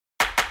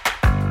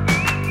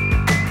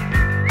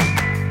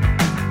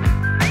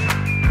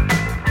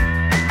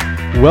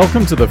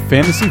Welcome to the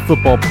Fantasy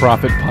Football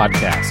Profit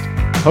Podcast,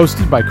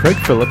 hosted by Craig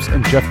Phillips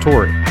and Jeff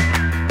Torrey.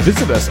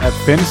 Visit us at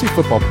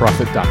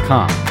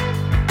fantasyfootballprofit.com.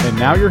 And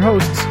now your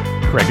hosts,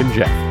 Craig and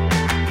Jeff.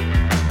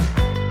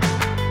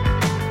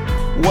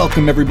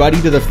 Welcome,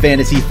 everybody, to the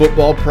Fantasy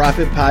Football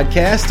Profit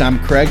Podcast. I'm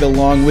Craig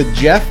along with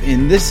Jeff,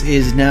 and this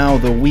is now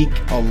the Week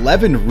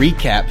 11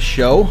 recap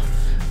show,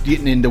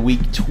 getting into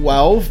Week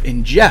 12.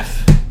 And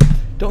Jeff,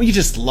 don't you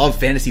just love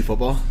fantasy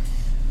football?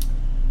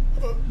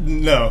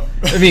 No.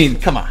 I mean,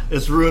 come on.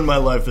 It's ruined my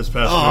life this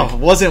past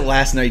week. Wasn't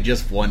last night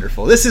just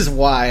wonderful? This is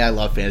why I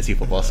love fantasy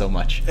football so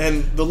much.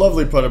 And the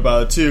lovely part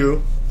about it,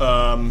 too,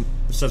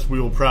 since we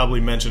will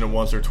probably mention it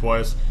once or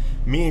twice,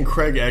 me and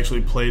Craig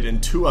actually played in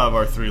 2 out of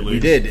our 3 leagues. We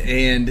did,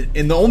 and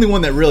in the only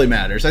one that really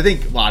matters, I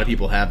think a lot of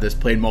people have this,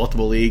 played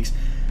multiple leagues,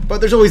 but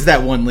there's always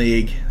that one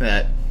league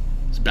that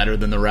is better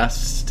than the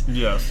rest.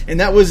 Yes. And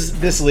that was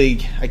this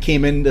league. I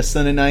came into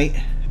Sunday night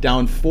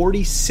down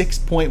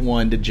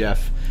 46.1 to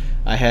Jeff.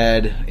 I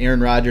had Aaron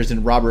Rodgers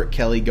and Robert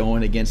Kelly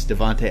going against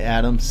Devontae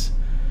Adams.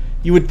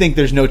 You would think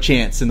there's no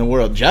chance in the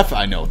world. Jeff,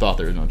 I know, thought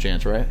there was no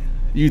chance, right?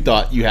 You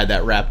thought you had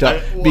that wrapped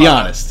up. Be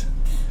honest.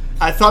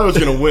 I thought I was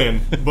going to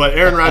win, but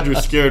Aaron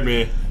Rodgers scared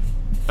me.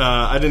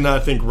 I did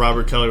not think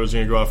Robert Kelly was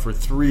going to go out for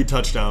 3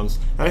 touchdowns.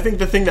 And I think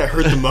the thing that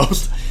hurt the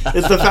most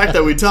is the fact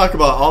that we talk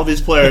about all these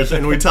players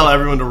and we tell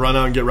everyone to run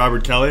out and get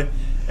Robert Kelly.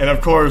 And,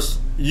 of course,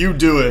 you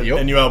do it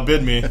and you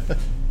outbid me.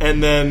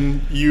 And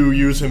then you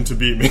use him to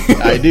beat me.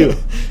 I do.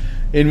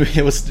 And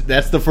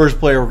that's the first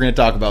player we're going to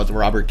talk about is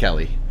Robert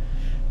Kelly.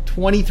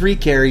 23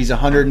 carries,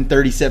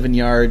 137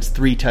 yards,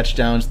 3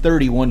 touchdowns,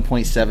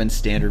 31.7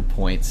 standard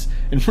points.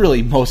 And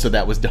really, most of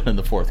that was done in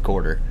the fourth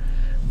quarter.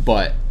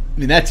 But, I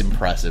mean, that's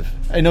impressive.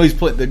 I know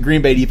the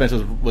Green Bay defense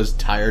was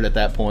tired at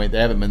that point. They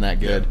haven't been that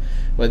good.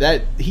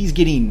 But he's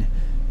getting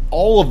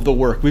all of the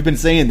work. We've been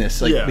saying this.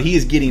 But he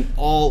is getting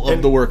all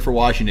of the work for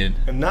Washington.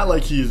 And not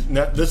like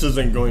this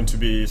isn't going to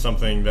be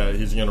something that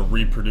he's going to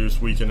reproduce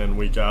week in and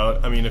week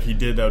out. I mean, if he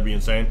did, that would be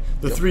insane.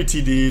 The 3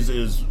 TDs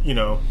is,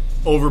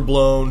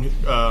 overblown.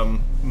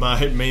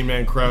 My main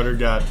man Crowder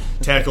got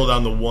tackled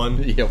on the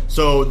 1. Yep.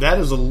 So that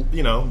is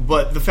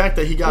but the fact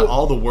that he got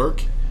all the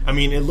work, I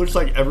mean, it looks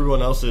like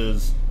everyone else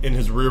is in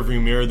his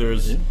rearview mirror.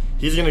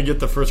 He's going to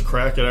get the first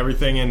crack at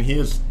everything, and he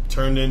has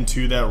turned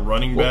into that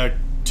running back.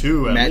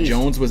 Matt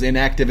Jones was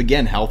inactive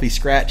again, healthy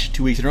scratch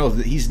 2 weeks in a row.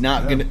 He's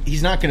not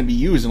gonna be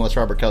used unless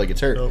Robert Kelly gets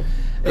hurt. No.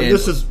 And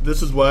this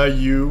is why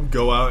you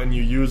go out and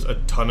you use a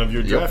ton of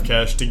your draft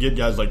cash to get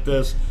guys like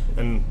this.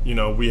 And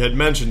we had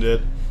mentioned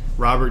it.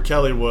 Robert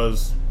Kelly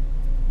was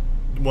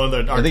one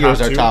of our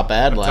top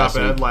ad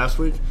last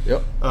week.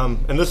 Yep.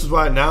 And this is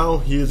why now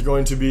he is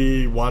going to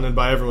be wanted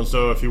by everyone.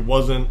 So if he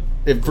wasn't.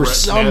 If for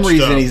some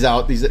reason he's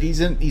out,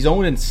 he's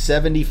owned in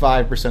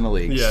 75% of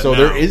leagues. Yeah, so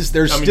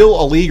there's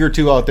still a league or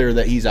 2 out there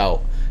that he's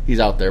out.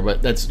 He's out there,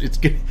 but it's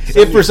good.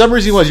 If for some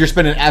reason you're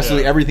spending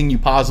absolutely everything you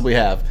possibly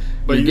have,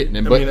 but you're getting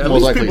him. But at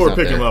least people are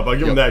picking him up. I'll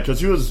give him that because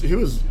he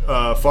was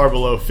far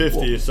below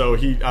 50, so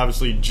he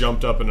obviously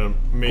jumped up in an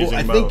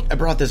amazing amount. I think I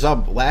brought this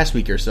up last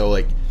week or so.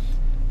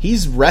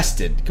 He's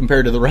rested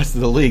compared to the rest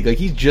of the league.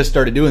 He just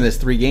started doing this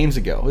 3 games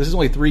ago. This is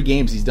only 3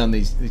 games he's done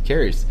these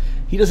carries.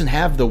 He doesn't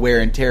have the wear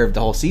and tear of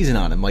the whole season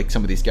on him like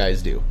some of these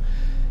guys do.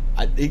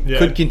 It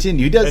could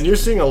continue. He does, and you're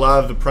seeing a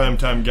lot of the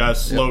primetime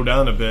guys slow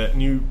down a bit,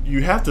 and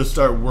you have to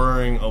start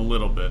worrying a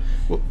little bit,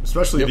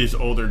 especially these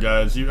older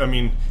guys.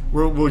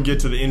 We'll get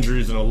to the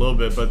injuries in a little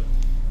bit, but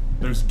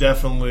there's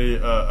definitely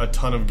a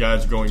ton of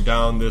guys going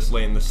down this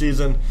late in the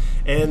season,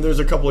 and there's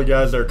a couple of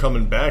guys that are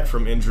coming back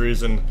from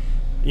injuries, and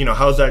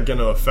how's that going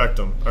to affect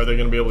them? Are they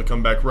going to be able to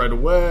come back right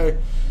away?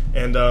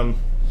 And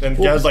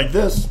guys like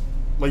this.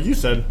 Like you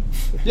said,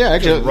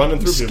 actually, running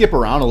through skip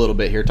around a little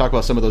bit here. Talk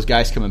about some of those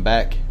guys coming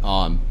back.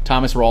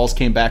 Thomas Rawls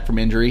came back from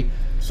injury,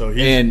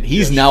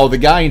 he's now the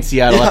guy in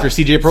Seattle after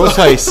C.J.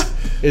 Prosise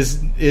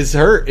is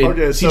hurt.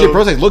 C.J.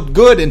 Prosise looked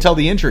good until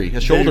the injury,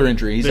 a shoulder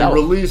injury. He's out. They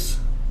release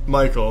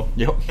Michael,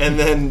 and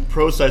then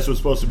Prosise was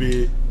supposed to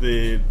be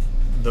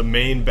the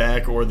main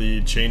back or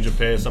the change of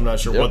pace. I'm not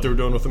sure what they were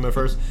doing with him at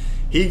first.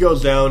 He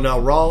goes down.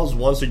 Now Rawls,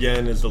 once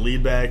again, is the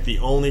lead back, the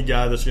only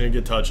guy that's going to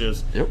get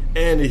touches,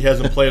 and he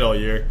hasn't played all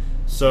year.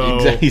 So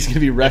he's going to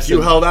be rested. If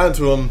you held on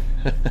to him,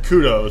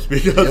 kudos,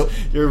 because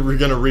you're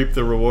going to reap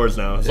the rewards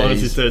now as long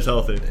as he stays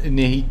healthy. And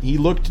he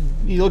looked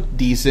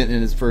decent in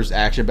his first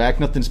action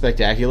back. Nothing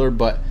spectacular,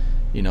 but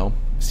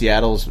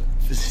Seattle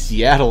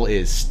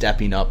is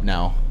stepping up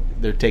now.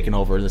 They're taking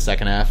over in the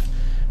second half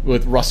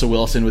with Russell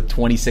Wilson with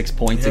 26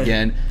 points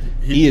again.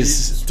 He's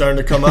starting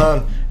to come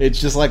on.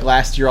 It's just like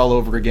last year all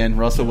over again.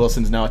 Russell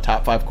Wilson's now a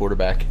top 5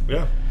 quarterback.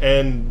 Yeah,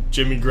 and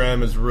Jimmy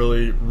Graham is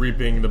really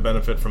reaping the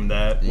benefit from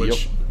that,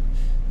 which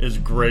is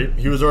great.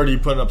 He was already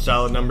putting up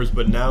solid numbers,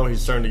 but now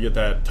he's starting to get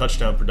that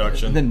touchdown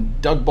production. And then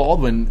Doug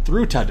Baldwin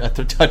threw a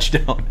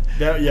touchdown.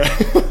 Yeah.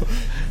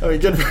 I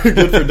mean, good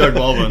for Doug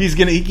Baldwin.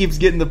 He keeps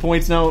getting the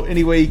points now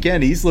any way he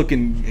can. He's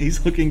looking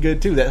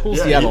good too. That whole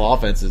Seattle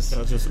offense is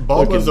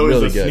Baldwin's always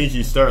really a good.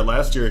 Sneaky start.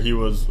 Last year he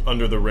was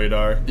under the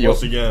radar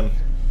once again.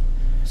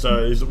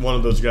 So he's one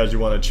of those guys you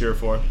want to cheer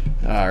for.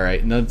 All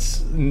right.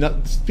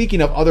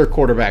 Speaking of other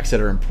quarterbacks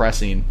that are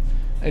impressing,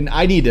 and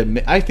I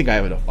think I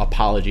have an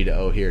apology to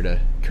owe here to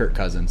Kirk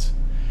Cousins.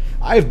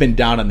 I've been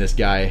down on this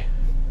guy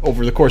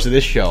over the course of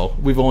this show.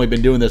 We've only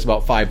been doing this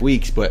about 5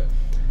 weeks, but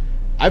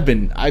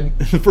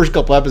the first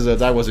couple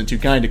episodes I wasn't too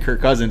kind to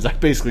Kirk Cousins. I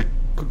basically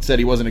said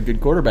he wasn't a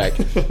good quarterback.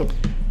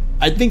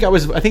 I think I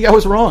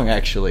was wrong,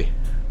 actually.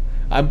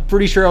 I'm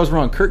pretty sure I was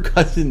wrong. Kirk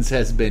Cousins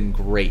has been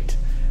great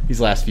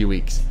these last few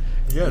weeks.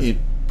 Yes,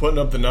 putting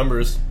up the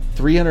numbers.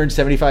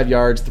 375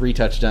 yards, 3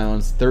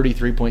 touchdowns,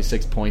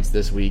 33.6 points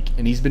this week,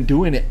 and he's been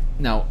doing it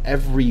now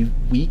every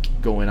week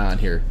going on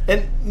here.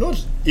 And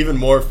what's even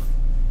more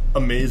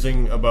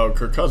amazing about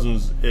Kirk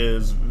Cousins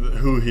is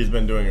who he's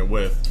been doing it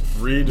with.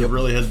 Reed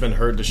really has been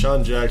hurt.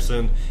 Deshaun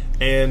Jackson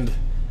and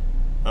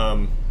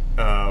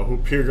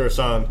Pierre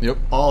Garçon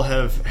all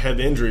have had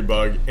the injury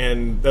bug,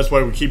 and that's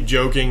why we keep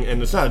joking,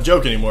 and it's not a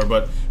joke anymore,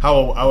 but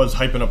how I was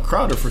hyping up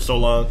Crowder for so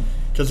long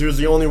because he was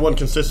the only one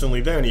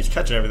consistently there and he's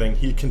catching everything.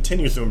 He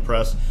continues to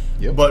impress.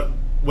 But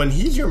when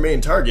he's your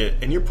main target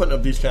and you're putting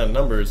up these kind of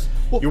numbers,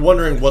 you're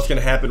wondering what's going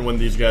to happen when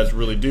these guys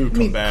really do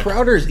come back.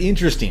 Crowder's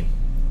interesting.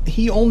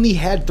 He only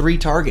had 3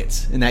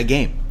 targets in that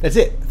game. That's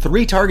it.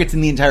 3 targets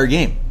in the entire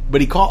game.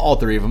 But he caught all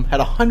 3 of them, had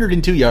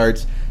 102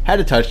 yards, had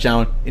a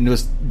touchdown, and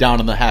was down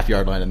on the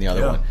half-yard line on the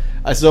other one.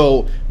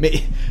 So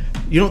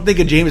you don't think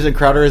of Jamison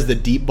Crowder as the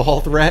deep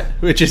ball threat,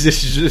 which is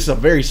just a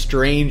very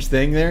strange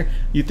thing there.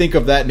 You think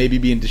of that maybe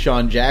being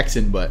Deshaun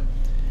Jackson, but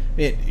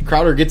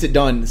Crowder gets it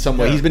done some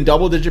way. He's been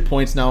double-digit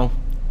points now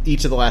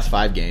each of the last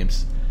 5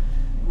 games.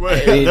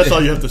 Well, that's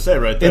all you have to say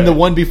right there. And the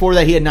one before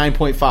that, he had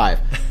 9.5.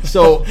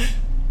 So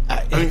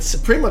it's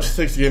pretty much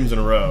 6 games in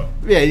a row.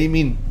 Yeah, I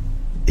mean,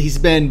 he's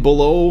been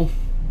below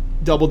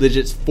double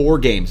digits 4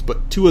 games,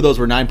 but 2 of those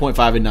were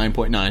 9.5 and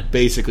 9.9,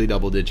 basically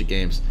double-digit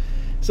games.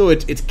 So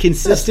it's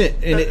consistent,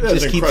 and it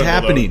just keeps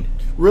happening. Though.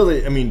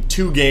 Really, I mean,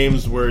 2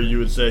 games where you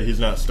would say he's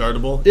not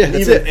startable. Yeah,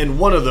 that's it. And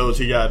one of those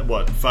he got,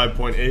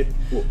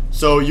 5.8?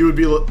 So you would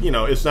be,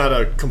 it's not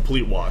a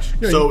complete wash.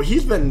 So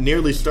he's been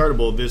nearly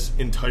startable this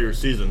entire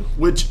season,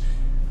 which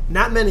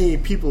not many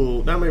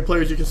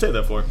players you can say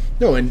that for.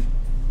 No, and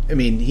I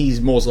mean, he's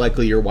most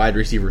likely your wide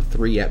receiver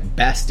 3 at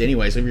best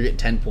anyway. So if you get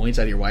 10 points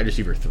out of your wide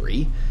receiver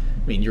 3,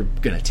 I mean, you're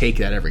going to take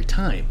that every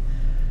time.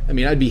 I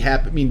mean, I'd be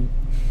happy. I mean,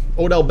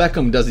 Odell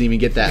Beckham doesn't even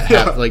get that.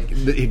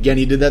 Again,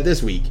 he did that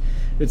this week.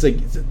 It's like,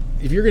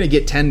 if you're going to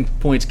get 10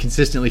 points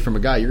consistently from a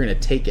guy, you're going to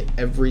take it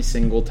every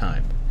single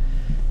time.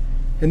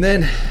 And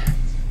then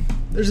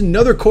there's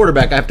another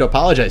quarterback I have to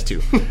apologize to.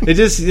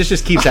 This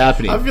just keeps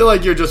happening. I feel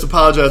like you're just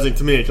apologizing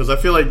to me because I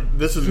feel like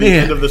this is the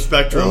end of the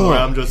spectrum where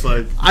I'm just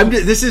like...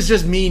 This is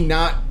just me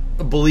not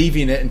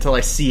believing it until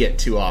I see it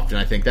too often,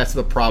 I think. That's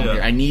the problem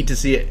here. I need to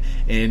see it.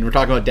 And we're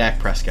talking about Dak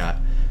Prescott.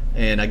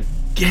 And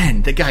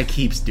again, the guy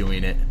keeps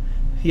doing it.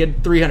 He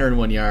had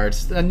 301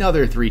 yards,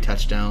 another 3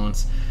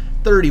 touchdowns,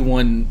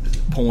 31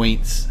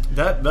 points.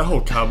 That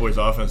whole Cowboys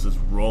offense is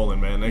rolling,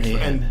 man.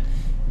 And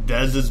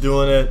Dez is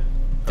doing it.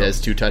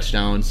 Dez 2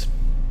 touchdowns.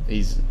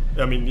 He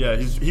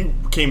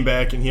came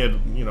back and he had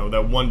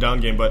that 1 down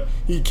game, but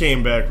he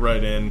came back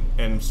right in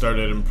and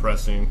started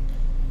impressing.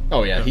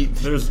 Oh yeah,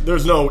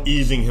 there's no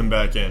easing him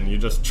back in. You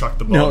just chuck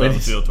the ball down the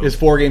field to him. His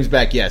 4 games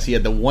back, yes, he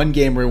had the 1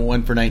 game where he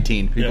won for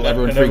 19.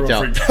 Everyone freaked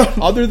out.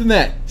 Other than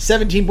that,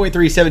 17.3,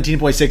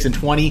 17.6, and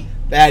 20.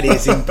 That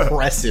is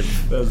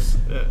impressive.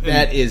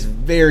 That is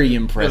very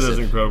impressive. That is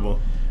incredible.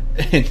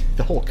 And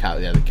the whole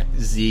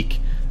Zeke,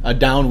 a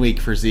down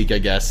week for Zeke, I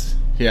guess.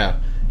 Yeah.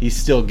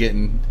 He's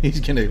going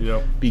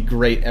to be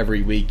great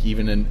every week.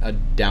 Even in a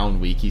down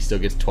week, he still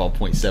gets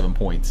 12.7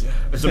 points.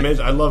 It's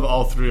amazing. I love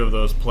all 3 of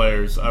those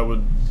players.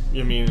 It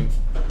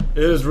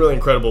is really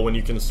incredible when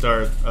you can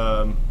start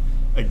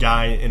a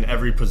guy in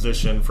every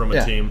position from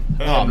a team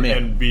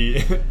and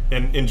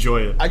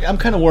enjoy it. I'm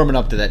kind of warming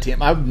up to that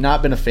team. I've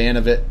not been a fan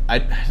of it. I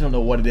don't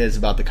know what it is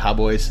about the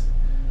Cowboys.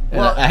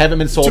 Well, I haven't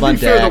been sold on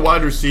Dak. To be fair, the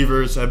wide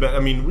receivers have been... I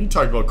mean, we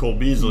talked about Cole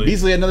Beasley.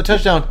 Beasley had another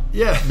touchdown.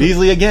 Yeah.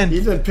 Beasley again.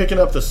 He's been picking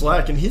up the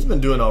slack, and he's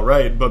been doing all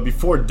right. But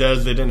before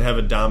Dez, they didn't have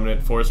a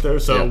dominant force there.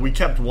 So we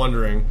kept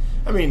wondering...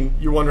 I mean,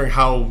 you're wondering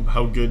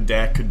how good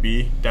Dak could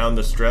be down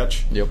the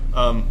stretch. Yep.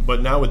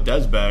 But now with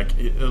Dez back,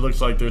 it looks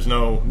like there's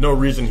no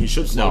reason he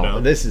should slow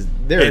down. This is...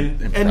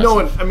 And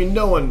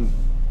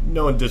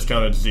no one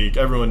discounted Zeke.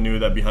 Everyone knew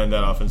that behind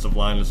that offensive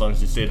line, as long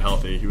as he stayed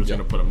healthy, he was going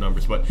to put up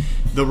numbers. But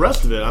the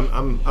rest of it,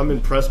 I'm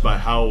impressed by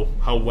how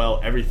well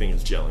everything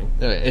is gelling.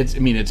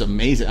 It's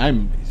amazing.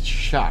 I'm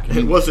shocked.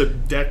 Was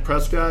it Dak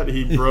Prescott?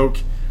 He broke.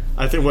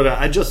 I think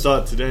I just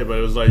saw it today, but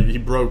it was like he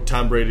broke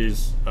Tom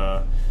Brady's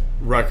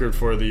record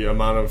for the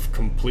amount of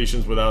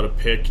completions without a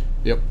pick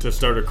to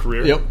start a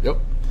career. Yep.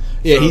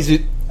 Yeah, so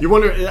you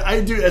wonder.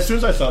 I do. As soon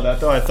as I saw that,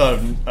 though, I thought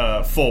of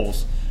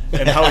Foles.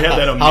 and how he had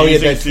that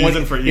amazing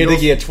season for Eagles. You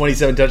think he had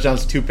 27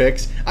 touchdowns, 2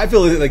 picks? I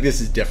feel like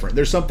this is different.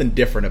 There's something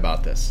different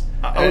about this.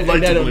 I would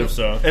like to believe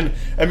so. And,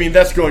 I mean,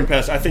 that's going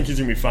past. I think he's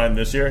going to be fine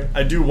this year.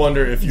 I do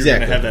wonder if you're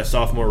going to have that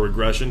sophomore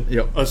regression.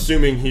 Yep.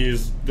 Assuming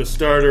he's the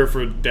starter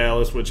for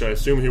Dallas, which I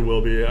assume he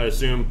will be. I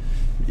assume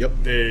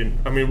what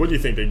do you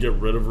think? They get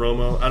rid of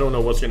Romo? I don't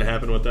know what's going to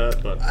happen with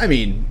that. But I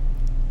mean,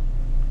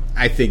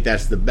 I think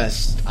that's the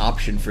best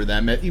option for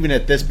them. Even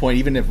at this point,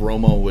 even if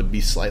Romo would be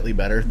slightly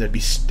better,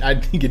 I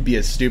think it'd be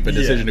a stupid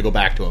decision to go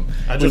back to him.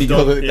 When you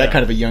go that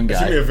kind of a young guy.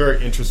 It's going to be a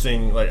very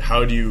interesting,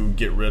 how do you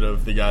get rid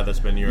of the guy that's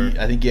been your...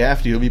 I think you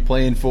have to. He'll be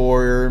playing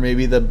for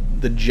maybe the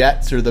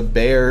Jets or the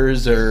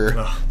Bears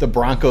or the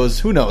Broncos.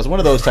 Who knows? One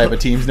of those type of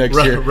teams next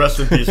year. Rest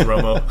in peace,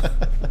 Romo.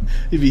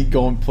 He'd be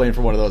playing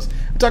for one of those.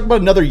 We'll talk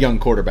about another young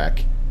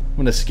quarterback. I'm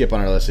going to skip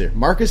on our list here.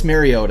 Marcus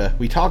Mariota.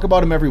 We talk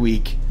about him every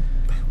week.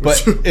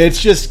 But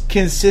it's just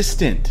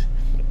consistent.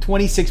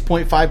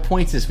 26.5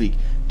 points this week,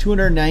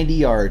 290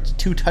 yards,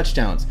 2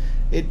 touchdowns.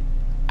 He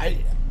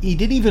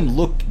didn't even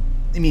look.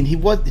 I mean, he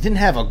didn't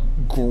have a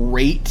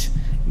great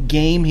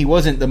game. He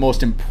wasn't the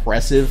most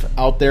impressive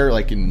out there,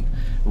 like in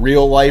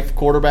real life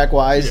quarterback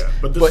wise. Yeah,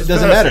 but it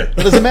doesn't matter.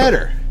 It doesn't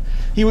matter.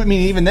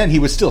 Even then, he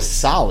was still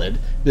solid.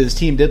 His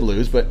team did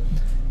lose, but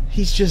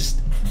he's just.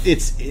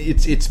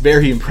 It's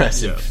very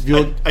impressive.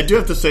 Yeah. I do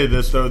have to say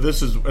this though.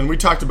 And we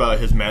talked about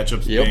his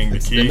matchups being the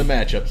key. Been the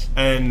matchups,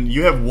 and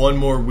you have one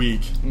more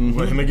week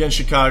with him against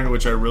Chicago,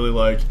 which I really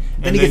like.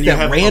 And then he gets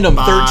that random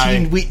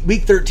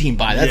 13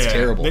 bye. That's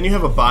terrible. Then you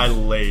have a bye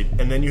late,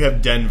 and then you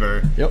have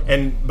Denver. Yep.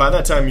 And by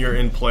that time, you're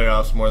in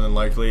playoffs more than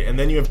likely. And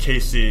then you have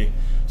KC.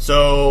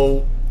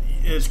 So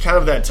it's kind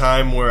of that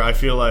time where I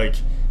feel like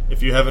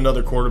if you have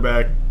another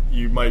quarterback,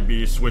 you might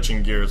be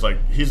switching gears.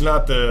 Like he's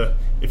not the.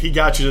 If he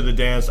got you to the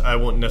dance, I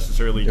won't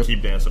necessarily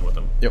keep dancing with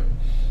him. Yep.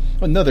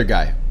 Another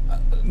guy.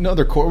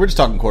 We're just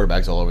talking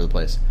quarterbacks all over the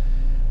place.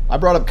 I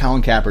brought up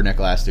Colin Kaepernick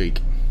last week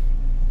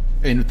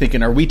and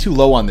thinking, are we too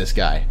low on this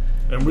guy?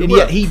 And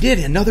yet he did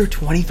another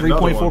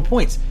 23.4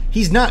 points.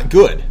 He's not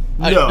good.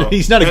 No.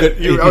 He's not a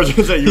good... I was going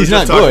to say, you were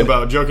just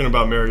joking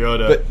about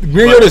Mariota. But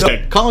Mariota's...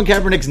 Colin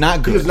Kaepernick's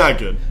not good. He's not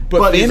good.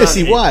 But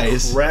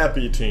fantasy-wise...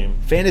 crappy team.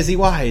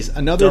 Fantasy-wise,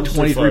 another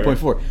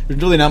 23.4.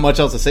 There's really not much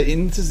else to say.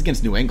 And this is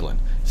against New England.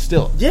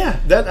 Still. Yeah.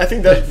 I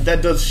think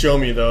that does show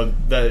me, though,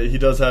 that he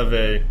does have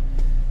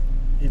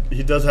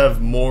he does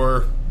have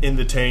more in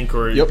the tank,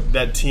 or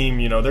that team,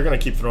 they're going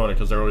to keep throwing it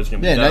because they're always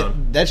going to be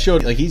down. That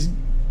showed, he's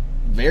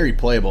very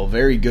playable,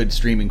 very good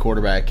streaming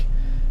quarterback.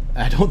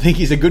 I don't think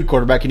he's a good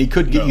quarterback, and he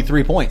could get you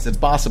 3 points. It's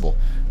possible.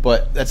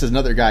 But that's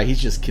another guy. He's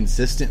just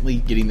consistently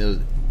getting those.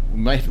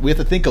 We have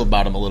to think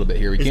about him a little bit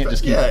here. We can't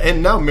just keep. Yeah,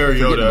 and now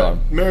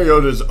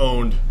Mariota's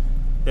owned,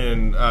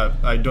 and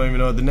I don't even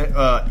know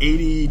the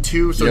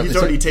 82. So he's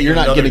already taken. You're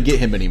not going to get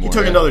him anymore. He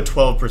took another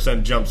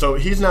 12% jump, so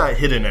he's not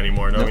hidden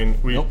anymore. No, I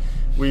mean,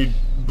 we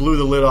blew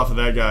the lid off of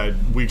that guy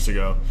weeks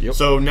ago. Yep.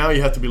 So now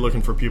you have to be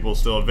looking for people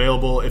still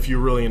available if you're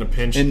really in a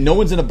pinch. And no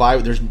one's in a bye.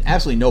 There's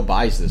absolutely no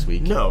buys this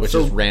week. No, which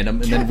is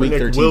random. And then week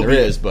 13 there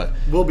is, but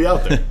we'll be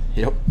out there.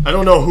 Yep. I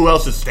don't know who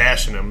else is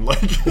stashing him.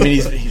 I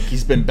mean,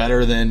 he's been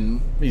better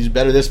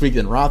this week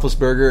than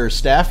Roethlisberger or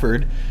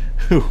Stafford.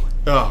 Who?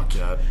 Oh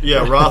God,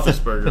 yeah,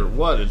 Roethlisberger.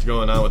 What is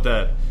going on with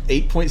that?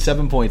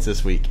 8.7 points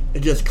this week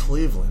against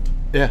Cleveland.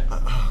 Yeah.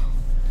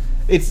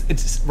 It's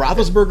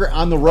Roethlisberger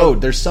on the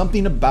road. There's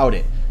something about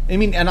it. I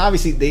mean, and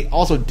obviously they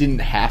also didn't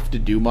have to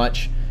do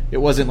much. It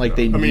wasn't like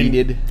they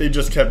needed. They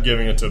just kept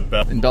giving it to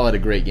Bell. And Bell had a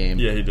great game.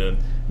 Yeah, he did.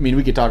 I mean,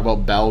 we could talk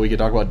about Bell. We could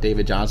talk about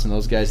David Johnson.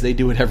 Those guys, they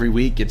do it every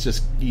week. It's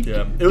just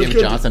David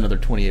Johnson another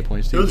 28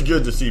 points too. It was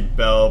good to see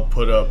Bell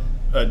put up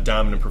a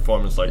dominant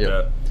performance like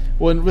that.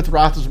 Well, and with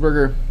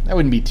Roethlisberger, I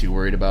wouldn't be too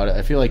worried about it.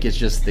 I feel like it's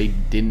just they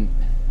didn't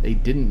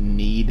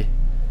need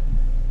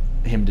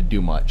him to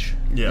do much.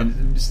 Yeah.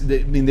 And they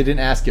didn't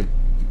ask him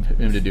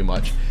to do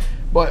much.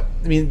 But,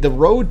 I mean, the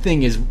road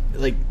thing is,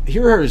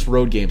 here are his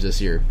road games this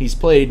year. He's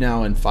played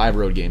now in 5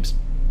 road games.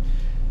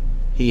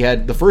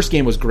 The first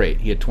game was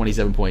great. He had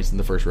 27 points in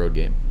the first road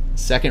game.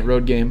 Second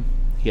road game,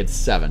 he had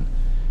 7.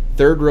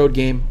 Third road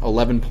game,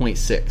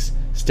 11.6.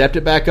 Stepped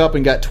it back up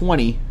and got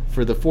 20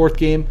 for the fourth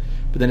game,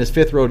 but then his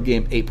fifth road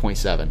game,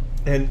 8.7.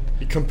 And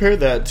compare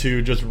that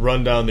to just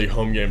run down the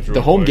home games real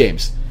quick. Home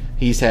games.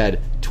 He's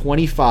had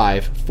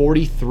 25,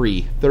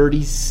 43,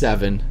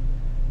 37,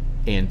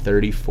 and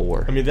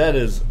 34. I mean, that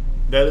is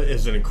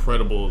an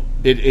incredible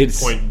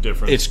point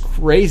difference. It's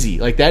crazy.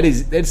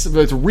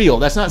 It's real.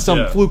 That's not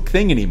some fluke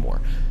thing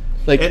anymore.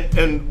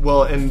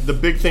 And the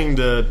big thing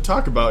to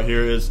talk about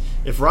here is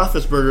if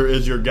Roethlisberger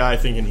is your guy,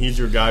 thinking he's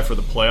your guy for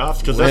the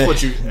playoffs, because that's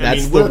what you.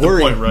 We're at the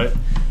point, right?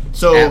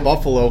 So at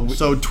Buffalo.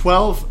 So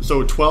 12.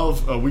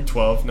 Week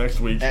 12 next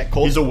week.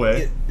 He's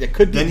away. It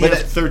could be. Then he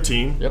has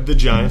 13, the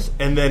Giants,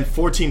 and then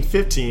 14,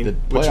 15, the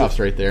playoffs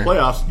right there.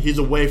 Playoffs. He's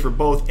away for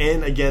both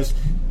and against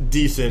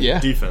decent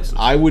defenses.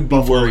 I would be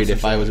worried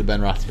if I was a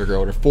Ben Roethlisberger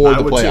owner for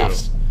the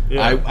playoffs.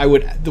 Yeah. I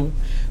would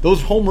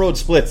those home road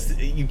splits.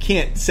 You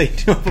can't say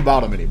enough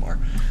about them anymore.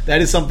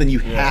 That is something you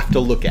have to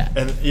look at.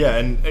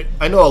 And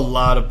I know a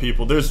lot of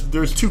people.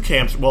 There's two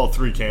camps. Well,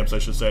 three camps, I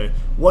should say.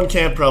 One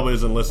camp probably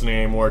isn't listening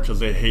anymore because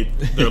they hate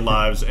their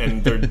lives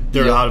and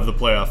they're out of the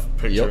playoff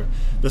picture. Yep.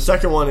 The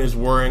second one is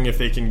worrying if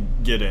they can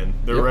get in.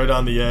 They're right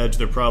on the edge.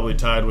 They're probably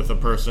tied with a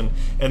person.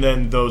 And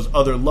then those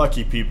other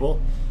lucky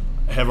people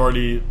have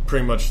already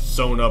pretty much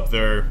sewn up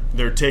their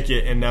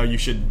ticket, and now you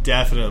should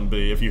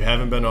definitely, if you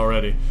haven't been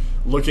already,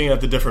 looking at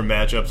the different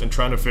matchups and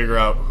trying to figure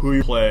out who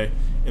you play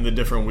in the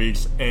different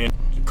weeks and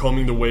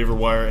combing the waiver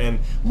wire. And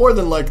more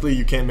than likely,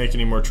 you can't make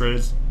any more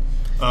trades.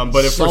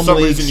 But if for some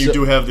reason you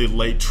do have the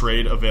late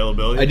trade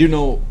availability, I do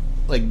know,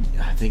 I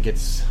think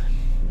it's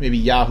maybe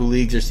Yahoo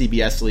leagues or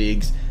CBS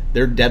leagues.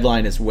 Their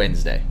deadline is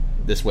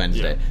this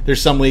Wednesday. Yeah.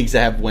 There's some leagues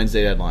that have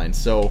Wednesday deadlines.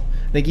 So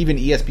I think even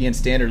ESPN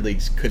standard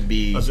leagues could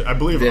be. I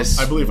believe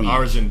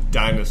ours in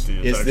Dynasty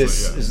is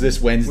this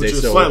Wednesday, which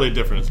is slightly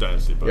different as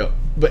Dynasty.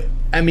 But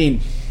I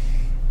mean,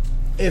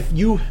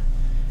 you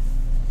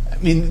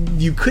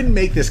couldn't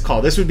make this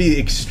call. This would be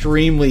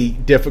extremely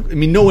difficult. I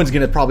mean, no one's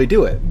going to probably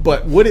do it.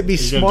 But would it be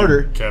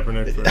smarter?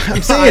 Kaepernick.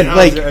 I'm saying,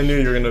 I knew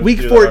you were going to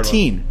week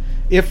 14.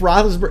 If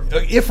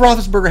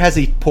Roethlisberger has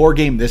a poor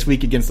game this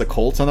week against the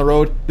Colts on the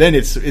road, then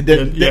it's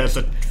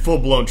a full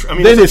blown.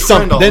 Then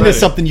it's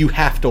something you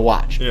have to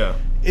watch. Yeah.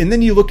 And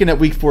then you're looking at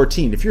week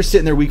 14. If you're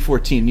sitting there week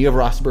 14, and you have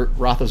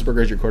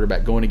Roethlisberger as your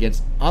quarterback going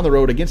on the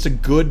road against a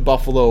good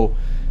Buffalo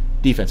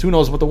defense. Who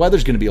knows what the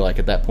weather's going to be like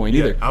at that point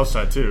either.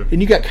 Outside too. And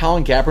you got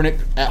Colin Kaepernick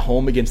at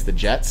home against the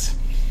Jets.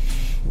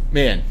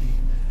 Man,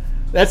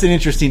 that's an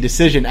interesting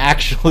decision,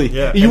 actually.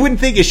 Yeah, you wouldn't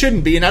think it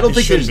shouldn't be, and I don't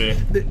think there's.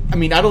 I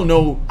mean, I don't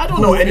know. I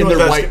don't know anyone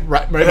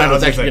right now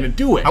that's actually going to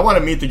do it. I want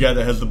to meet the guy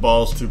that has the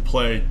balls to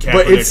play Kaepernick.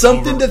 But it's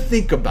something to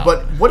think about.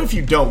 But what if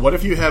you don't? What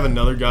if you have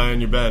another guy on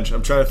your bench?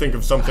 I'm trying to think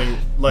of something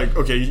like,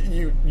 okay,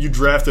 you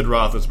drafted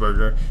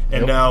Roethlisberger,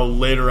 and now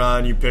later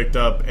on you picked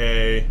up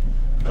a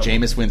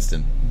Jameis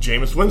Winston.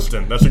 Jameis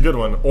Winston, that's a good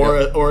one,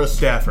 or a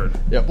Stafford.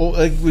 Yeah, well,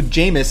 with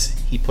Jameis,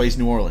 he plays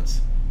New Orleans,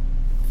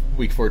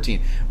 week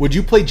 14. Would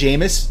you play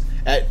Jameis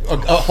at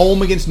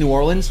home against New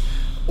Orleans,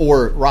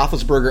 or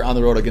Roethlisberger on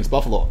the road against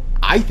Buffalo?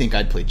 I think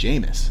I'd play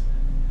Jameis.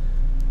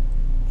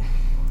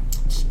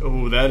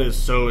 Oh, that is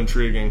so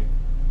intriguing.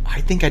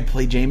 I think I'd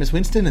play Jameis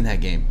Winston in that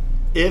game.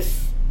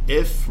 If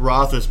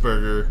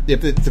Roethlisberger,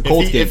 if it's a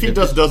Colts game, if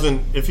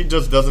he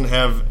just doesn't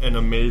have an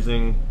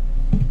amazing,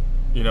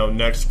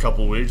 next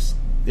couple weeks.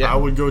 Yeah. I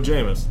would go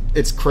Jameis.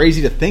 It's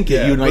crazy to think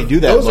that you might do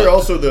that. Those are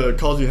also the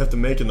calls you have to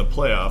make in the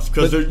playoffs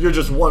because you're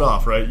just one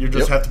off, right? You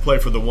just have to play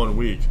for the 1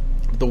 week.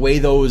 The way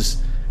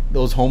those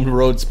home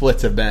road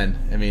splits have been,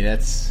 I mean,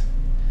 that's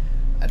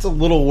a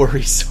little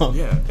worrisome.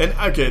 Yeah, and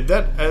okay,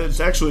 that is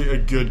actually a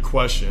good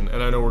question,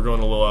 and I know we're going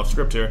a little off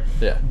script here.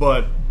 Yeah,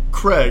 but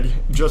Craig,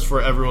 just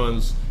for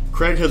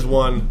Craig has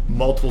won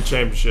multiple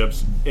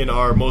championships in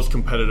our most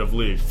competitive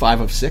league. 5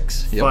 of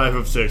 6? Yep. 5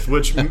 of 6,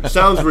 which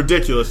sounds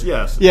ridiculous.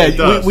 Yes, yeah, it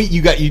does.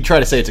 You try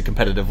to say it's a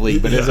competitive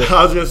league, but is it?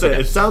 I was going to say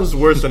it sounds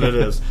worse than it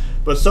is,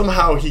 but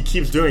somehow he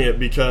keeps doing it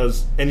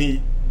because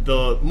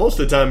most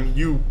of the time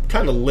you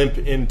kind of limp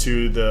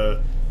into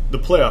the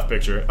playoff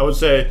picture. I would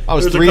say I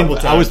was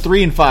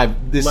 3 and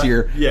 5 this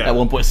year at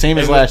one point, same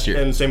as last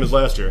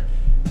year,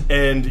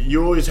 and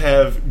you always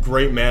have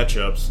great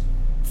matchups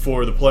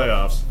for the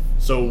playoffs.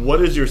 So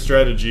what is your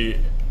strategy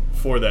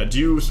for that? Do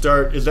you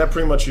start? Is that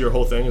pretty much your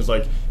whole thing? Is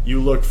like you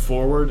look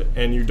forward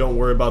and you don't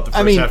worry about the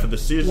first half of the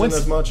season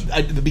as much?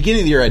 At the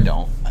beginning of the year, I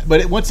don't.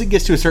 But once it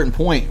gets to a certain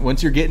point,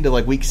 once you're getting to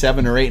like week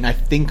 7 or 8, and I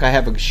think I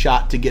have a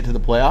shot to get to the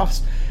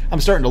playoffs,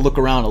 I'm starting to look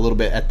around a little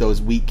bit at those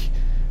week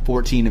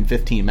 14 and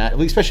 15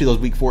 especially those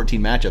week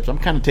 14 matchups. I'm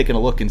kind of taking a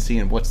look and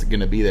seeing what's going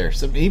to be there.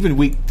 So even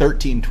week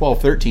 13,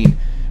 12, 13,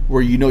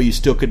 where you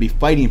still could be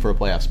fighting for a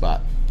playoff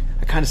spot,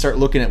 I kind of start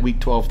looking at week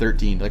 12,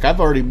 13. Like I've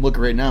already looked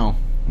right now.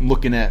 I'm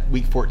looking at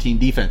week 14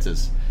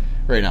 defenses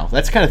right now.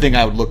 That's the kind of thing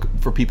I would look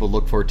for people to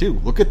look for too.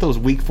 Look at those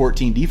week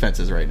 14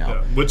 defenses right now.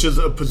 Yeah, which is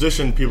a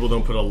position people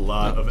don't put a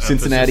lot of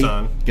Cincinnati emphasis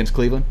on. Against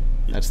Cleveland.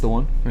 That's the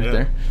one right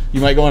there.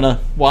 You might want to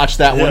watch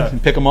that one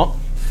and pick them up.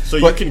 So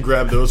you can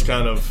grab those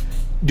kind of...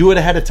 Do it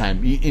ahead of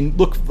time. And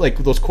look like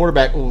those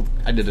quarterback... Well,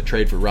 I did a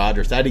trade for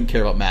Rodgers. I didn't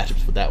care about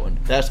matchups with that one.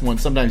 That's one.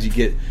 Sometimes you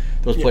get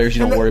those players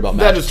you don't worry about matchups.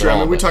 That is true. I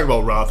mean, we talk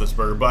about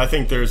Roethlisberger, but I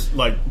think there's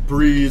like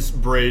Breeze,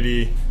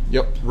 Brady,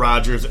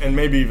 Rodgers, and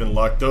maybe even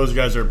Luck. Those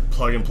guys are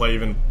plug and play,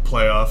 even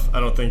playoff.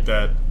 I don't think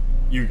that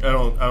I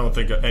don't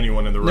think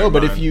anyone in the right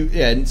but mind. if you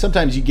and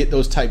sometimes you get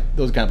those kind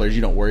of players,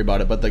 you don't worry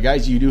about it. But the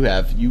guys you do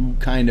have, you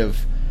kind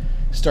of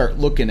start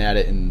looking at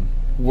it and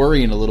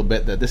worrying a little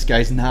bit that this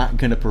guy's not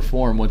going to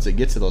perform once it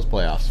gets to those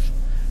playoffs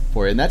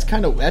for you. And that's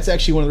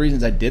actually one of the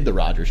reasons I did the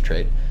Rodgers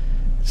trade.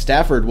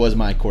 Stafford was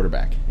my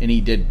quarterback, and he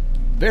did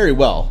very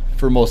well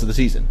for most of the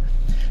season.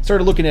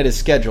 Started looking at his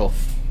schedule,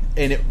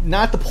 and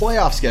not the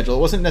playoff schedule. It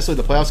wasn't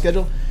necessarily the playoff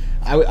schedule.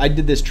 I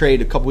did this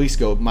trade a couple weeks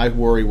ago. My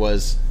worry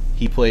was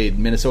he played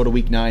Minnesota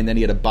week 9, then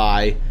he had a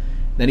bye,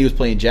 then he was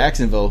playing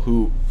Jacksonville,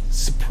 who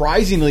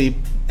surprisingly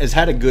has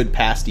had a good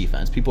pass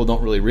defense. People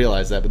don't really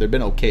realize that, but they've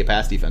been okay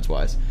pass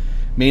defense-wise,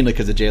 mainly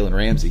because of Jalen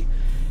Ramsey.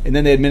 And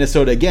then they had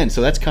Minnesota again,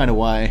 so that's kind of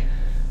why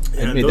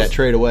I made that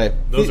trade away.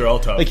 Those are all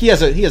tough. Like he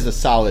has a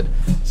solid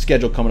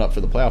schedule coming up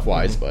for the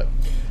playoff-wise, but...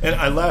 And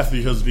I laugh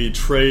because the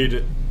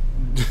trade...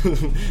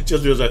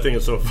 just because I think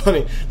it's so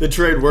funny, the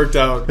trade worked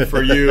out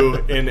for you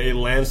in a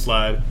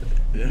landslide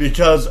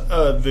because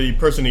the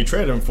person he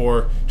traded him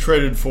for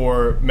traded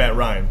for Matt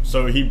Ryan.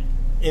 So he,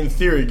 in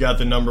theory, got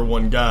the number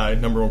one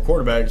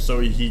quarterback,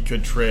 so he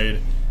could trade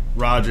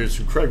Rodgers,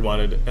 who Craig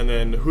wanted. And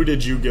then who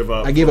did you give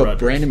up? I gave up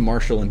Rodgers? Brandon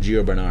Marshall and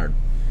Gio Bernard.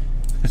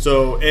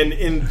 So,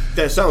 and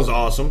that sounds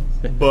awesome,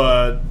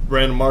 but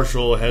Brandon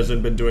Marshall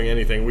hasn't been doing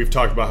anything. We've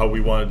talked about how we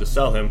wanted to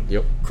sell him.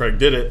 Yep. Craig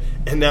did it,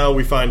 and now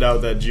we find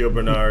out that Gio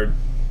Bernard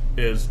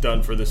is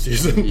done for the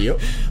season.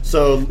 Yep.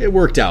 So it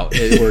worked out.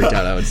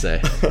 I would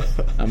say.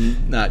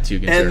 I'm not too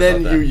concerned and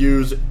then about that. you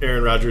use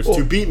Aaron Rodgers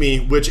to beat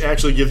me, which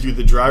actually gives you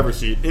the driver's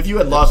seat. If you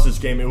had lost this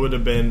game, it would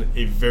have been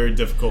a very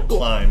difficult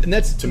climb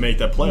to make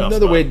that playoff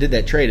Another spot. way to do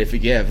that trade, if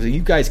you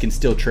guys can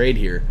still trade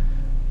here,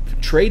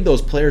 trade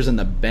those players on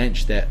the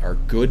bench that are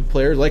good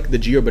players, like the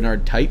Gio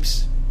Bernard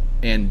types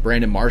and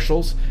Brandon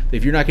Marshalls.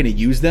 If you're not going to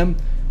use them,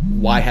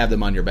 why have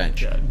them on your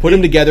bench? Yeah. Put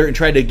them together and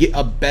try to get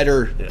a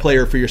better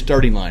player for your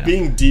starting lineup.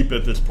 Being deep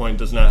at this point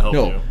does not help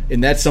you.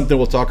 And that's something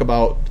we'll talk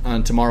about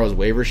on tomorrow's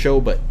waiver show,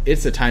 but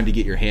it's the time to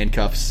get your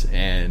handcuffs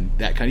and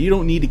that kind of... You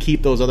don't need to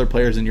keep those other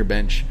players in your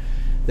bench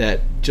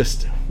that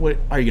just... What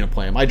are you going to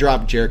play them? I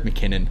dropped Jerick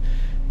McKinnon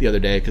the other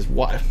day because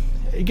what...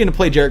 Are you going to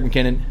play Jerick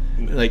McKinnon?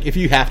 Like, if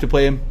you have to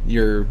play him,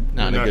 you're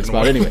not in a good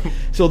spot anyway.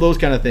 So those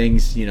kind of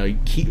things, you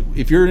keep...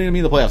 If you're going to be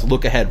in the playoffs,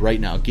 look ahead right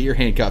now. Get your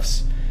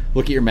handcuffs.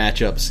 Look at your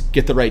matchups.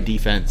 Get the right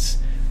defense.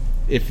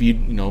 If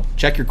you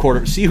check your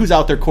quarter, see who's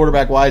out there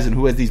quarterback wise and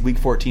who has these Week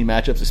 14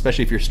 matchups.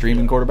 Especially if you're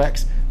streaming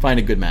quarterbacks, find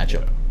a good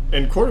matchup.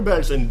 And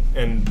quarterbacks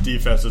and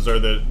defenses are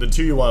the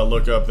two you want to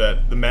look up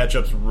that the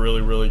matchups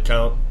really, really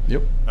count.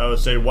 Yep. I would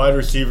say wide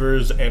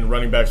receivers and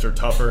running backs are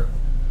tougher.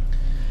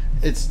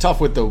 It's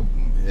tough with the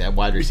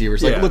wide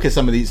receivers. Like, look at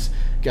some of these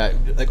guys.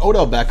 Like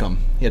Odell Beckham,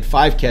 he had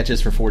 5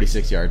 catches for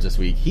 46 yards this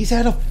week. He's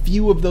had a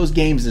few of those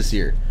games this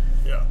year.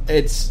 Yeah,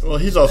 it's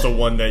he's also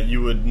one that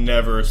you would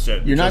never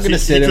sit. You're not going to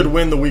sit him. He could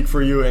win the week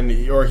for you,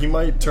 or he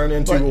might turn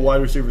into a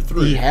wide receiver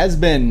 3. He has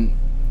been.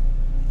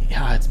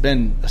 Yeah, it's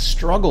been a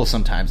struggle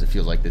sometimes. It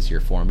feels like this year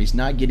for him. He's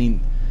not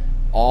getting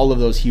all of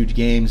those huge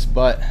games,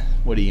 but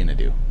what are you going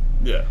to do?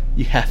 Yeah,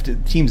 you have to.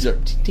 Teams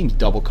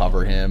double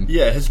cover him.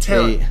 Yeah, his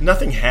talent.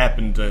 Nothing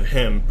happened to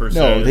him per se.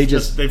 No,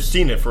 they've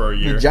seen it for a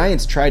year. The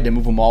Giants tried to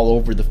move him all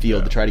over the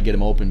field to try to get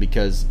him open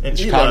because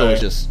Chicago was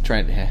just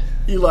trying to.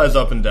 Eli's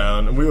up and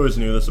down, and we always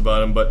knew this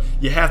about him. But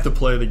you have to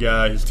play the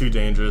guy; he's too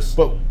dangerous.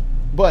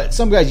 But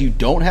some guys you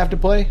don't have to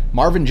play: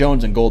 Marvin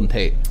Jones and Golden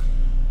Tate.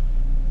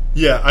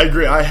 Yeah, I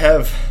agree.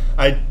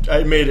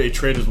 I made a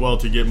trade as well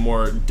to get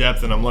more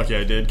depth, and I'm lucky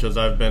I did because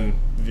I've been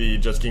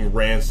just getting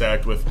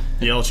ransacked with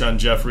the Alshon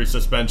Jeffrey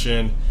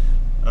suspension,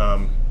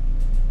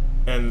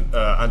 and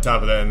on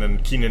top of that, and then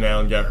Keenan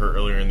Allen got hurt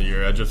earlier in the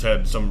year. I just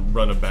had some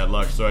run of bad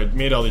luck, so I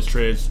made all these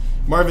trades.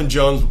 Marvin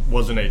Jones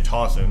wasn't a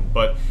toss-in,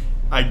 but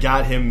I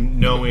got him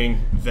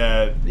knowing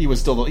that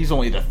he's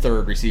only the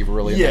third receiver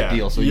really in that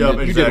deal. So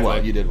you did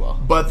well. You did well.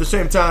 But at the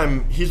same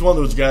time, he's one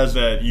of those guys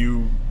that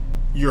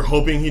you're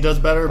hoping he does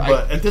better,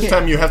 but at this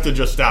time you have to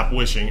just stop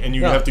wishing, and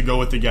you have to go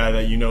with the guy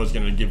that you know is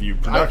going to give you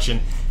production.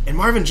 And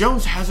Marvin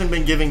Jones hasn't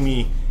been giving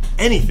me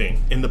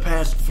anything in the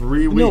past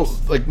 3 weeks. No,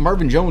 like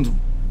Marvin Jones,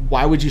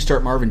 why would you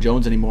start Marvin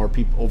Jones anymore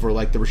over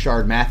like the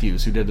Rashard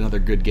Matthews, who did another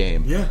good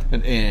game? Yeah.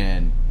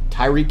 And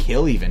Tyreek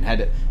Hill even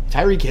had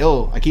Tyreek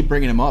Hill, I keep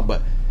bringing him up,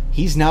 but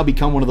he's now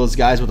become one of those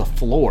guys with a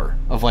floor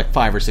of like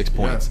 5 or 6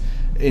 points.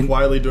 Yeah. And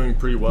quietly doing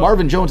pretty well.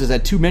 Marvin Jones has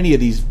had too many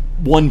of these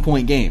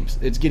 1-point games.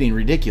 It's getting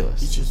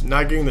ridiculous. He's just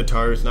not getting the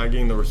targets, not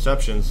getting the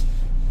receptions.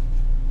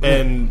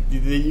 And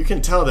you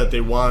can tell that they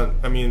want...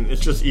 I mean,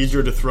 it's just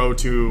easier to throw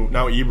to...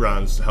 Now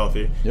Ebron's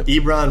healthy. Yep.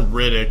 Ebron,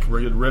 Riddick.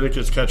 Riddick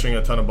is catching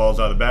a ton of balls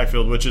out of the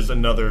backfield, which is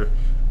another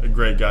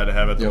great guy to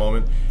have at the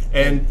moment.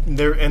 And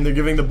they're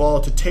giving the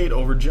ball to Tate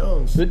over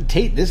Jones. But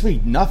Tate, this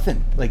week,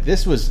 nothing. Like,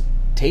 this was...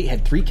 Tate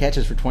had 3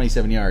 catches for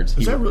 27 yards.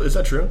 Is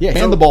that true? Yeah, he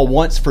handed the ball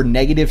once for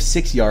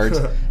 -6 yards,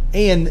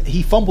 and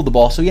he fumbled the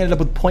ball, so he ended up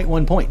with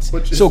 0.1 points.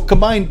 So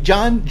combined,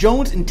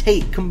 Jones and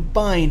Tate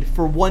combined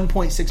for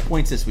 1.6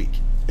 points this week.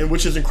 And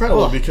which is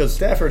incredible because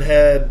Stafford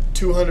had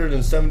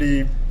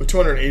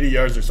 280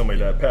 yards or something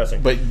like that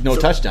passing. But no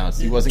touchdowns.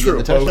 He wasn't getting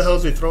the touchdowns. What the hell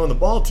is he throwing the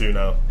ball to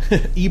now?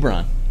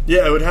 Ebron.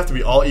 Yeah, it would have to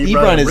be all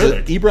Ebron and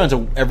Riddick. Ebron's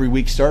a every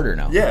week starter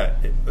now. Yeah,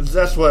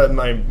 that's what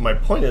my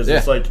point is. Yeah.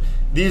 It's like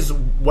these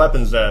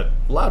weapons that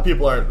a lot of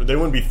people they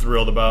wouldn't be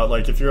thrilled about.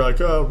 Like if you're like,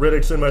 oh,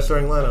 Riddick's in my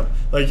starting lineup.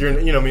 Like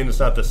it's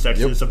not the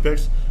sexiest of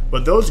picks,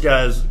 but those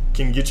guys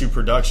can get you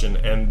production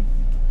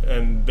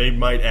and they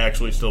might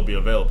actually still be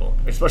available,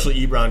 especially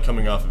Ebron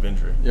coming off of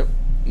injury. Yep,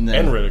 and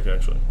Riddick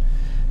actually.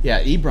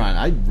 Yeah, Ebron,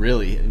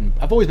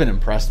 I've always been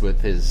impressed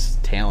with his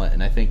talent,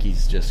 and I think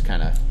he's just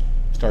kind of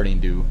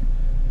starting to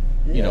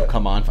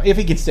come on if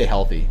he can stay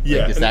healthy.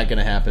 Yeah, is that going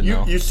to happen?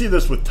 You see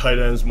this with tight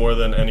ends more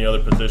than any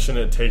other position.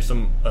 It takes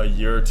them a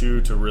year or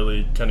two to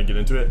really kind of get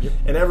into it. Yep.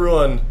 And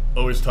everyone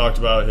always talked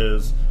about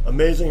his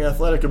amazing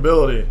athletic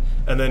ability,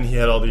 and then he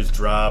had all these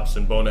drops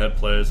and bonehead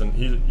plays, and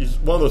he's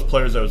one of those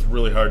players that was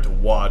really hard to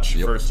watch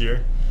first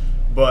year.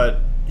 But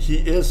he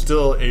is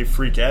still a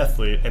freak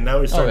athlete, and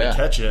now he's starting to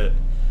catch it.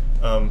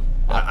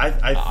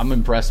 I'm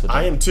impressed with him.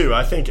 I am too.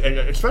 I think,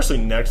 especially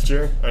next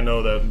year, I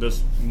know that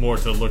there's more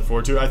to look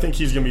forward to. I think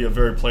he's going to be a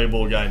very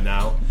playable guy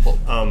now,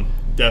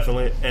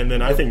 definitely. And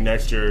then I think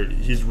next year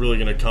he's really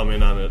going to come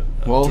in on it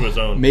to his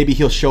own. Maybe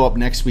he'll show up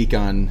next week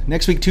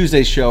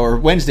Tuesday's show or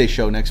Wednesday's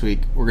show next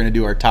week. We're going to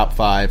do our top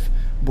 5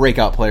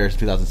 breakout players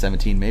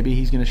 2017. Maybe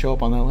he's going to show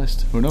up on that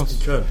list. Who knows?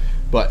 He could.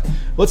 But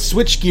let's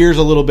switch gears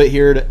a little bit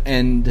here to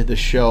end the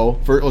show.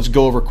 Let's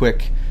go over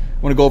quick.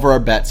 I want to go over our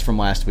bets from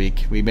last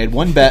week. We made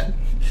one bet.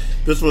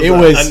 This was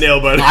a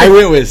nail-biter. I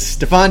went with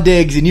Stephon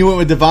Diggs, and you went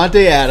with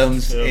Devontae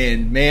Adams. Yep.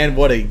 And, man,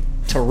 what a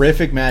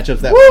terrific matchup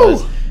that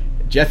was.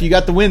 Jeff, you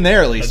got the win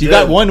there, at least. You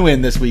got one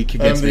win this week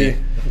against me.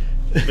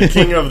 The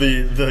king of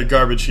the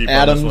garbage heap.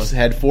 Adams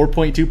had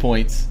 4.2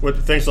 points.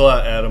 Thanks a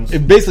lot, Adams.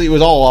 It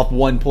was all off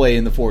one play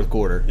in the fourth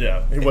quarter.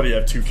 Yeah. What do you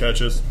have, 2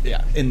 catches?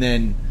 Yeah. And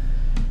then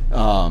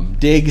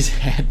Diggs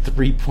had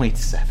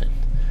 3.7.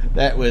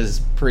 That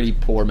was pretty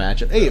poor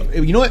matchup. Hey,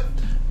 you know what?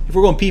 If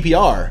we're going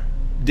PPR,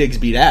 Diggs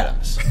beat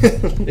Adams.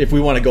 If we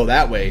want to go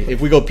that way.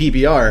 If we go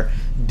PPR,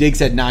 Diggs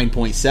had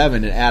 9.7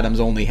 and Adams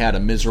only had a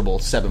miserable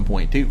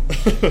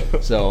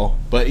 7.2. So,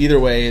 but either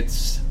way,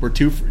 we're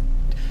 2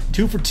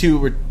 for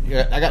 2.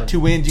 I got 2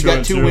 wins. You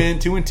got 2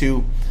 wins. 2 and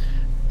 2.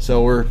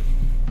 So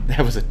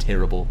that was a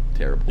terrible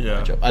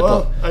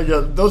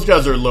matchup. Those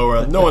guys are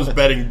lower. No one's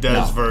betting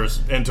Dez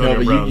versus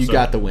Antonio Brown. You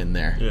got the win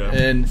there. Yeah.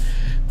 And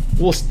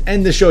we'll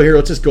end the show here.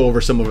 Let's just go over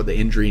some of the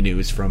injury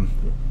news from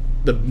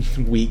the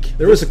week.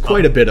 There was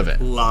quite a bit of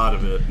it. A lot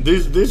of it.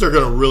 These are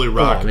going to really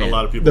rock a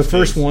lot of people. The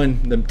first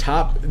one, the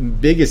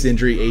biggest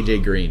injury,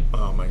 AJ Green.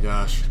 Oh my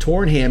gosh.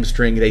 Torn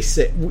hamstring. They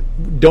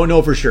don't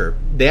know for sure.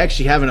 They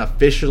actually haven't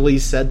officially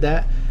said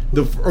that.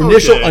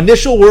 The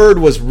initial word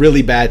was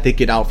really bad,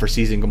 thinking out for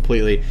season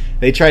completely.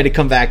 They tried to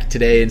come back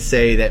today and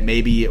say that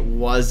maybe it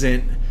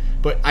wasn't.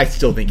 But I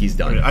still think he's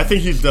done. I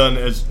think he's done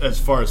as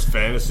far as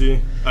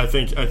fantasy. I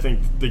think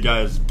the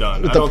guy is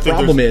done. But I don't think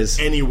there's is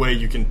any way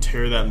you can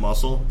tear that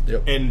muscle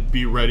and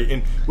be ready.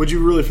 And would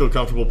you really feel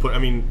comfortable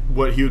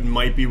what he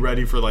might be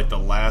ready for like the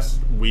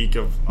last week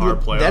of our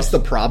playoffs? That's the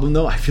problem,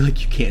 though. I feel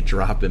like you can't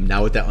drop him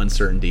now with that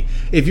uncertainty.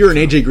 If you're an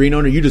AJ Green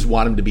owner, you just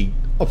want him to be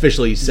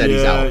officially said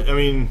he's out. I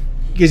mean,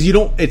 because you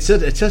don't. It's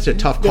such a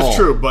tough call. That's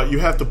true, but you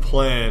have to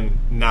plan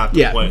not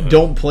to play him.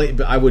 Don't play.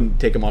 But I wouldn't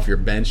take him off your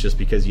bench just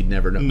because you'd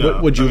never know. No,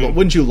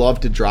 wouldn't you love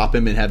to drop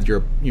him and have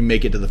you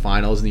make it to the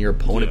finals and your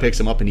opponent picks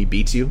him up and he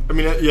beats you? I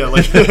mean, at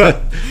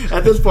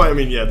this point,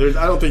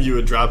 I don't think you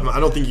would drop him.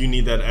 I don't think you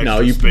need that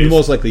extra space. You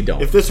most likely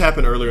don't. If this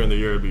happened earlier in the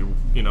year, it'd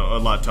be a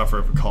lot tougher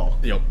of a call.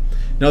 Yep.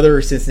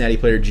 Another Cincinnati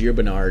player, Gio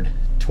Bernard,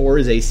 tore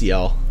his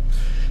ACL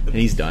and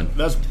he's done.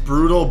 That's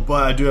brutal,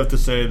 but I do have to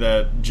say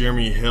that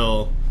Jeremy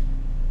Hill.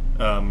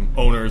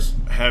 Owners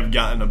have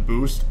gotten a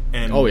boost,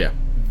 and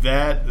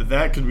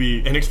that could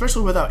be, and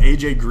especially without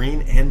AJ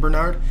Green and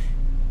Bernard,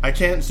 I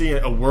can't see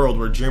a world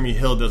where Jeremy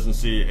Hill doesn't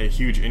see a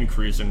huge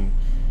increase in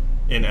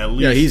at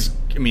least.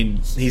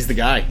 He's the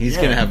guy. He's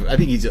gonna have. I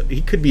think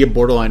he could be a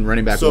borderline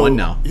running back one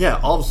now. Yeah,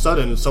 all of a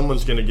sudden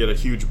someone's gonna get a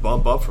huge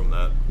bump up from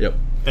that. Yep.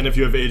 And if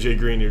you have AJ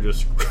Green, you're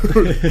just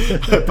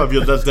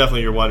that's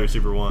definitely your wide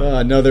receiver one.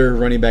 Another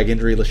running back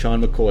injury,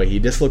 LaShawn McCoy. He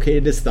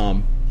dislocated his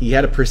thumb. He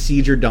had a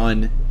procedure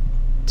done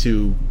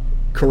to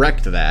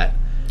correct that.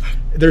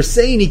 They're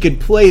saying he could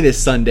play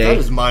this Sunday. That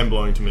is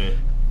mind-blowing to me.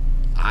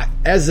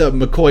 As a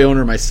McCoy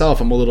owner myself,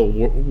 I'm a little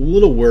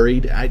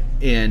worried.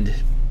 And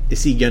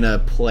is he going to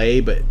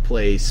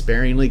play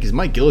sparingly? Because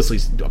Mike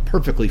Gillislee's a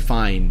perfectly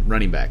fine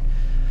running back.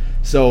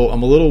 So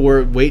I'm a little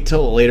worried. Wait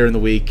till later in the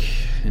week,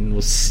 and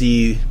we'll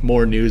see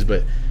more news.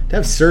 But to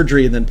have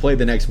surgery and then play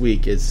the next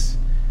week is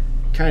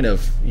kind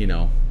of,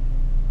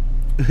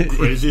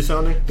 crazy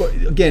sounding. But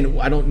again,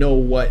 I don't know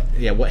what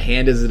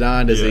hand is it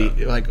on? Does he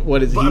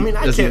what is he?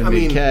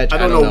 Catch? I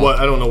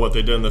don't know what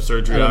they did in the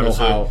surgery. I don't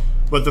obviously. know how.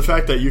 But the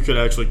fact that you could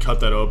actually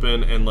cut that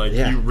open and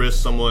you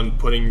risk someone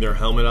putting their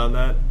helmet on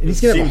that, and he's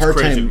gonna have a hard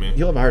time.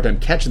 He'll have a hard time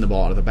catching the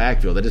ball out of the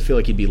backfield. I just feel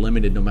like he'd be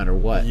limited no matter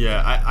what.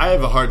 Yeah, I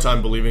have a hard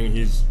time believing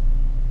he's.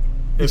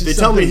 If they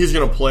tell me he's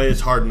going to play,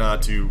 it's hard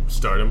not to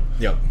start him.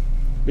 Yep.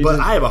 But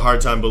I have a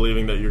hard time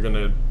believing that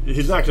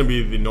he's not going to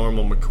be the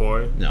normal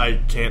McCoy. No.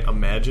 I can't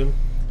imagine.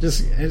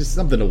 Just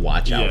something to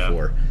watch out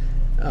for.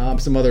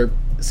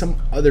 Some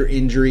other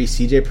injury,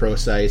 CJ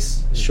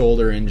Prosise,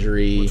 shoulder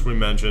injury, which we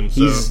mentioned.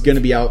 He's going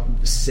to be out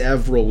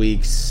several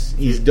weeks.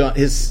 He's done.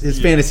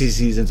 His fantasy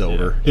season's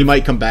over. He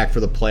might come back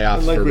for the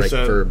playoffs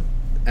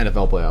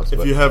NFL playoffs.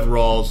 If you have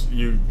Rawls,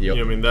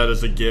 I mean, that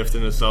is a gift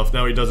in itself.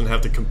 Now he doesn't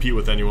have to compete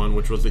with anyone,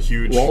 which was a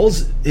huge...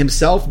 Rawls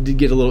himself did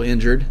get a little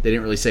injured. They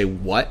didn't really say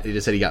what. They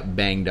just said he got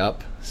banged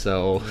up.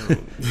 So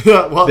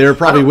well, they were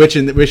probably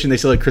wishing they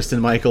still had Kristen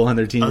Michael on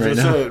their team right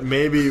now. Say,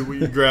 maybe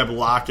we grab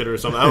Lockett or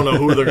something. I don't know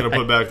who they're going to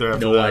put back there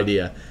after that. No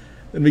idea.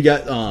 Then we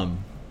got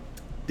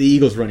the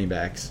Eagles running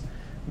backs.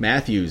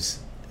 Matthews,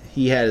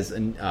 he has,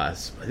 I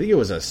think it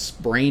was a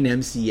sprained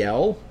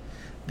MCL.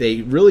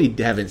 They really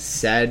haven't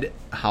said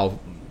how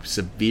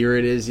severe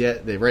it is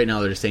yet. Right now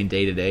they're just saying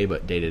day to day,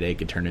 but day to day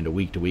could turn into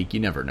week to week. You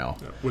never know.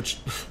 Which,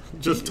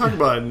 just talk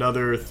about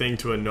another thing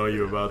to annoy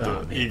you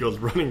about the Eagles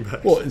running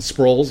backs. Well, and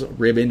Sproles,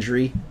 rib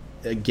injury.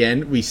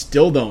 Again, we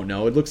still don't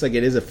know. It looks like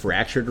it is a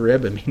fractured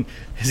rib. I mean,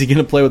 is he going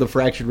to play with a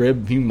fractured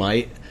rib? He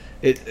might.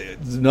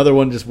 It's another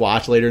one to just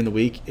watch later in the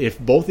week. If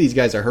both these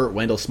guys are hurt,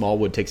 Wendell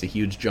Smallwood takes a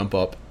huge jump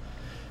up.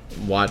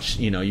 Watch,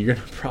 you're going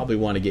to probably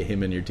want to get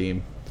him in your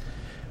team.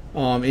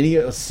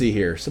 Let's see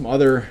here. Some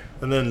other...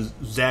 And then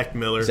Zach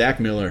Miller.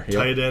 Yep.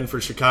 Tight end for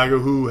Chicago,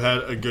 who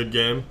had a good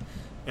game.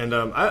 And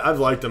I've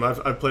liked him.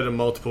 I've played him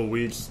multiple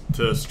weeks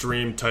to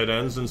stream tight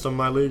ends in some of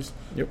my leagues.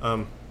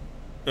 Yep.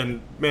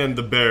 And, man,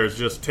 the Bears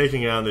just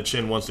taking it on the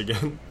chin once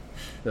again.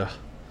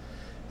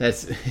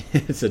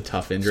 It's a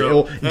tough injury.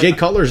 So, Jay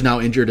Cutler's now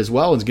injured as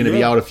well and is going to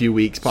be out a few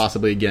weeks,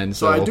 possibly again.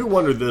 So I do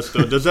wonder this,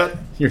 though. Does that...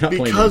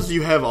 because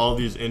you have all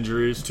these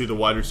injuries to the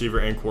wide receiver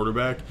and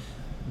quarterback...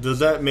 Does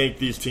that make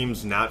these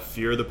teams not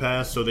fear the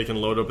pass so they can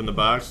load up in the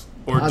box?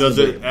 Or does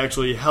it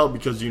actually help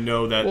because you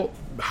know that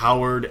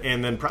Howard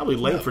and then probably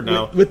Langford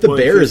now... With the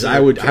Bears, I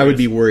would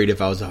be worried if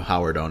I was a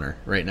Howard owner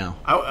right now.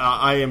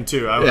 I am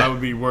too. I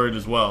would be worried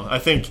as well. I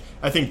think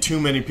too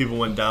many people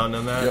went down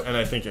on that, and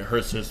I think it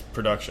hurts his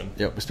production.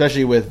 Yep,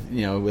 especially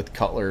with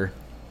Cutler,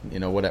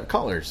 whatever.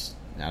 Cutler's,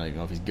 I don't even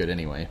know if he's good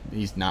anyway.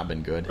 He's not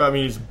been good. I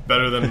mean, he's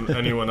better than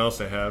anyone else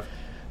they have.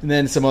 And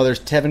then some others.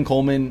 Tevin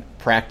Coleman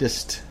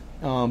practiced...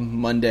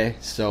 Monday,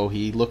 so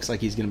he looks like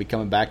he's going to be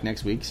coming back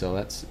next week, so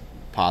that's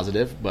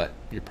positive, but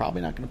you're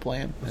probably not going to play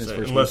him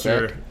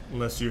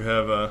unless you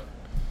have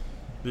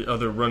the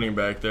other running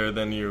back there,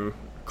 then you're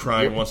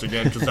crying once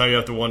again, because now you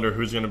have to wonder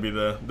who's going to be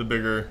the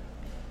bigger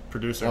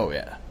producer. Oh,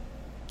 yeah.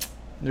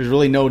 There's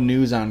really no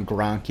news on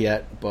Gronk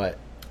yet, but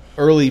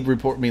early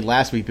report,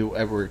 last week people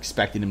were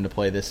expecting him to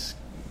play this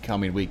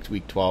coming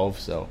week 12,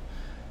 so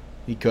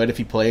he could. If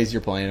he plays,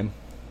 you're playing him.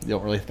 You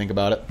don't really think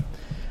about it.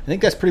 I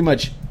think that's pretty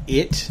much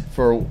it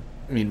for...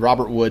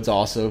 Robert Woods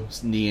also,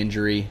 knee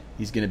injury.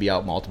 He's going to be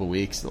out multiple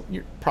weeks.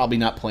 You're probably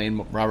not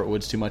playing Robert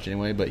Woods too much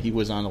anyway, but he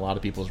was on a lot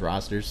of people's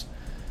rosters.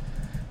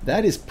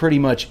 That is pretty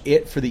much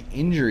it for the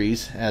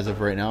injuries as of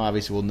right now.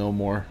 Obviously, we'll know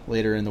more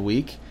later in the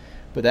week.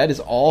 But that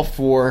is all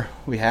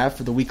we have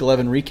for the Week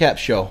 11 recap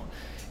show.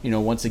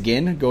 Once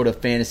again, go to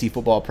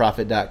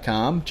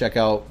fantasyfootballprofit.com. Check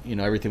out,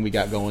 everything we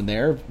got going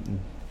there.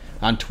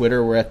 On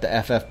Twitter, we're at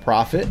the FF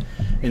Profit,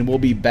 and we'll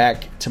be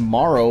back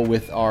tomorrow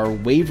with our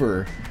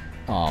waiver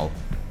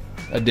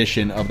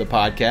edition of the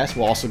podcast.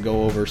 We'll also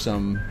go over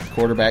some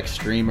quarterback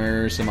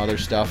streamers, some other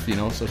stuff,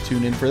 so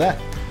tune in for that.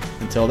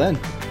 Until then.